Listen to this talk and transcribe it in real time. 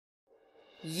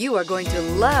You are going to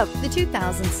love the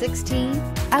 2016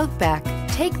 Outback.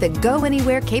 Take the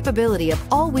go-anywhere capability of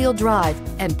all-wheel drive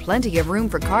and plenty of room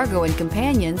for cargo and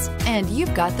companions, and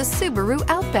you've got the Subaru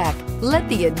Outback. Let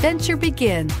the adventure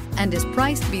begin, and is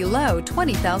priced below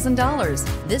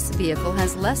 $20,000. This vehicle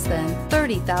has less than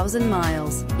 30,000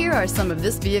 miles. Here are some of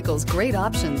this vehicle's great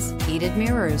options: heated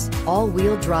mirrors,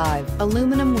 all-wheel drive,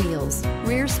 aluminum wheels,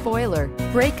 rear spoiler,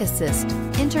 brake assist,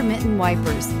 intermittent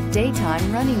wipers,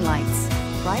 daytime running lights,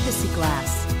 privacy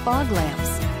glass, fog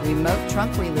lamps, remote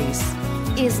trunk release.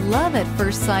 Is love at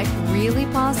first sight really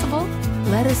possible?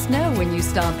 Let us know when you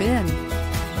stop in.